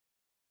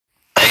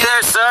Hey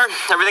there, sir.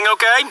 Everything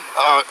okay?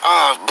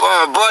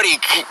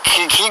 Buddy,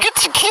 can you get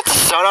the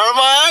sun out of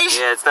my eyes?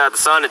 Yeah, it's not the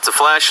sun, it's a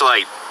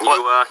flashlight. You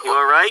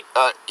all right?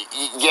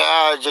 Yeah,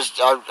 I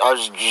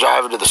was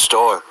driving to the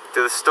store.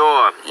 To the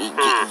store?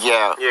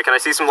 Yeah. Yeah, can I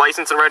see some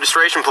license and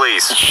registration,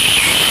 please?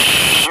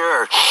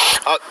 Sure.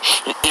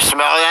 You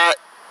smell that?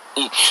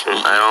 I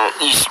don't...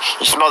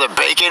 You smell the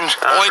bacon?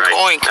 All Oink,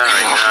 right. oink. All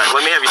right,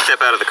 let me have you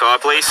step out of the car,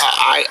 please.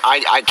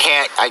 I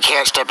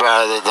can't step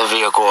out of the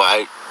vehicle.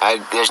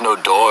 There's no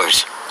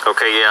doors.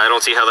 Okay, yeah, I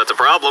don't see how that's a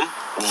problem.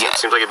 Yeah.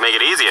 Seems like it'd make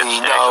it easier,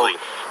 No, actually.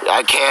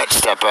 I can't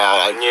step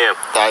out. Yeah.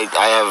 I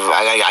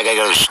gotta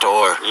go to the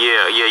store.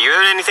 Yeah, you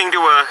have anything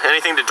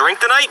to drink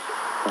tonight?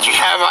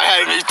 Have I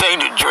had anything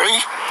to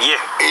drink?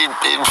 Yeah.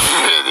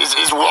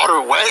 Is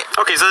water wet?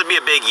 Okay, so that'd be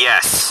a big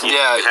yes. You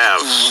have.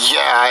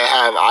 Yeah, I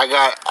have. I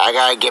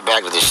gotta get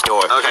back to the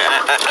store. Okay.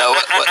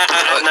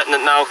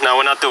 No,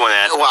 we're not doing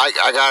that. Well,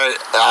 I gotta.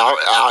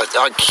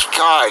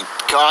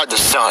 God,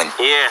 the sun.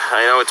 Yeah,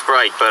 I know it's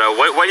bright, but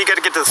why do you gotta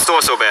get to the store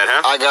so bad,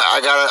 huh? I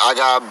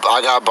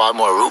gotta buy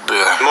more root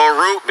beer. More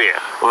root beer.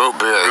 Root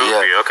beer.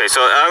 Okay,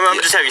 so I'm gonna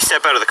just have you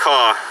step out of the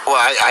car.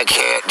 Well, I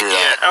can't do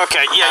that. Yeah.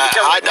 Okay. Yeah.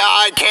 You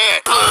I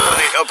can't.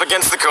 Up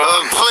against the car.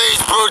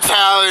 Police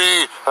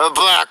brutality.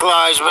 Black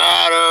Lives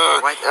Matter.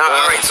 What?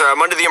 All right, sir.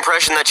 I'm under the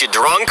impression that you're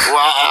drunk.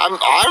 Well,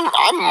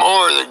 I'm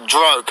more than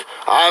drunk.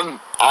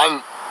 I'm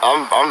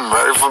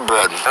ready for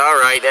bed. All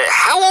right.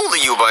 How old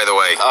are you, by the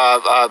way?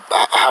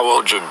 How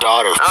old's your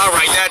daughter? All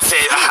right, that's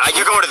it.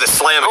 You're going to the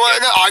slam again. Well,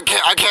 no, I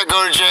can't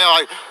go to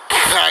jail.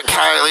 Can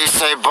I at least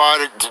say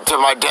bye to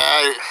my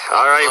dad?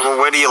 All right.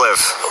 Well, where do you live?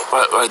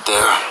 Right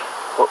there.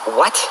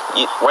 What?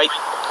 Wait.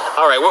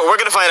 All right. We're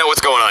gonna find out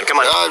what's going on.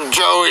 Come on.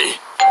 Joey.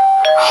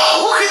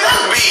 Who could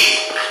that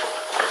be?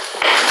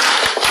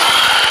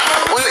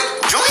 Wait,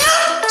 Julia?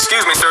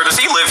 Excuse me, sir. Does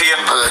he live here?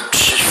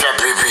 Shut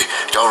baby.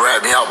 Don't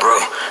rat me out, bro.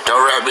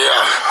 Don't rat me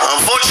out.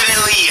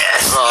 Unfortunately,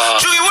 yes.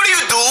 Julia, what do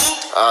you do?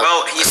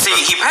 Well, you see,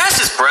 he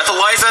passed his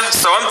breathalyzer,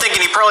 so I'm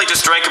thinking he probably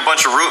just drank a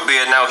bunch of root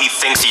beer and now he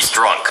thinks he's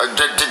drunk.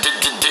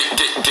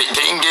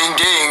 Ding, ding,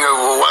 ding.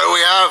 What do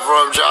we have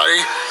for him, Johnny?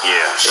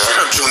 Yeah. Shut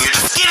up, Julia.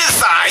 Just get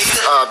inside.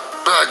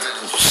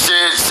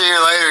 See you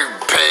later,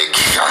 pig.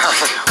 Come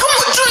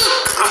on, Julia.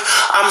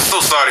 I'm so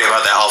sorry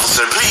about that,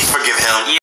 officer. Please forgive him.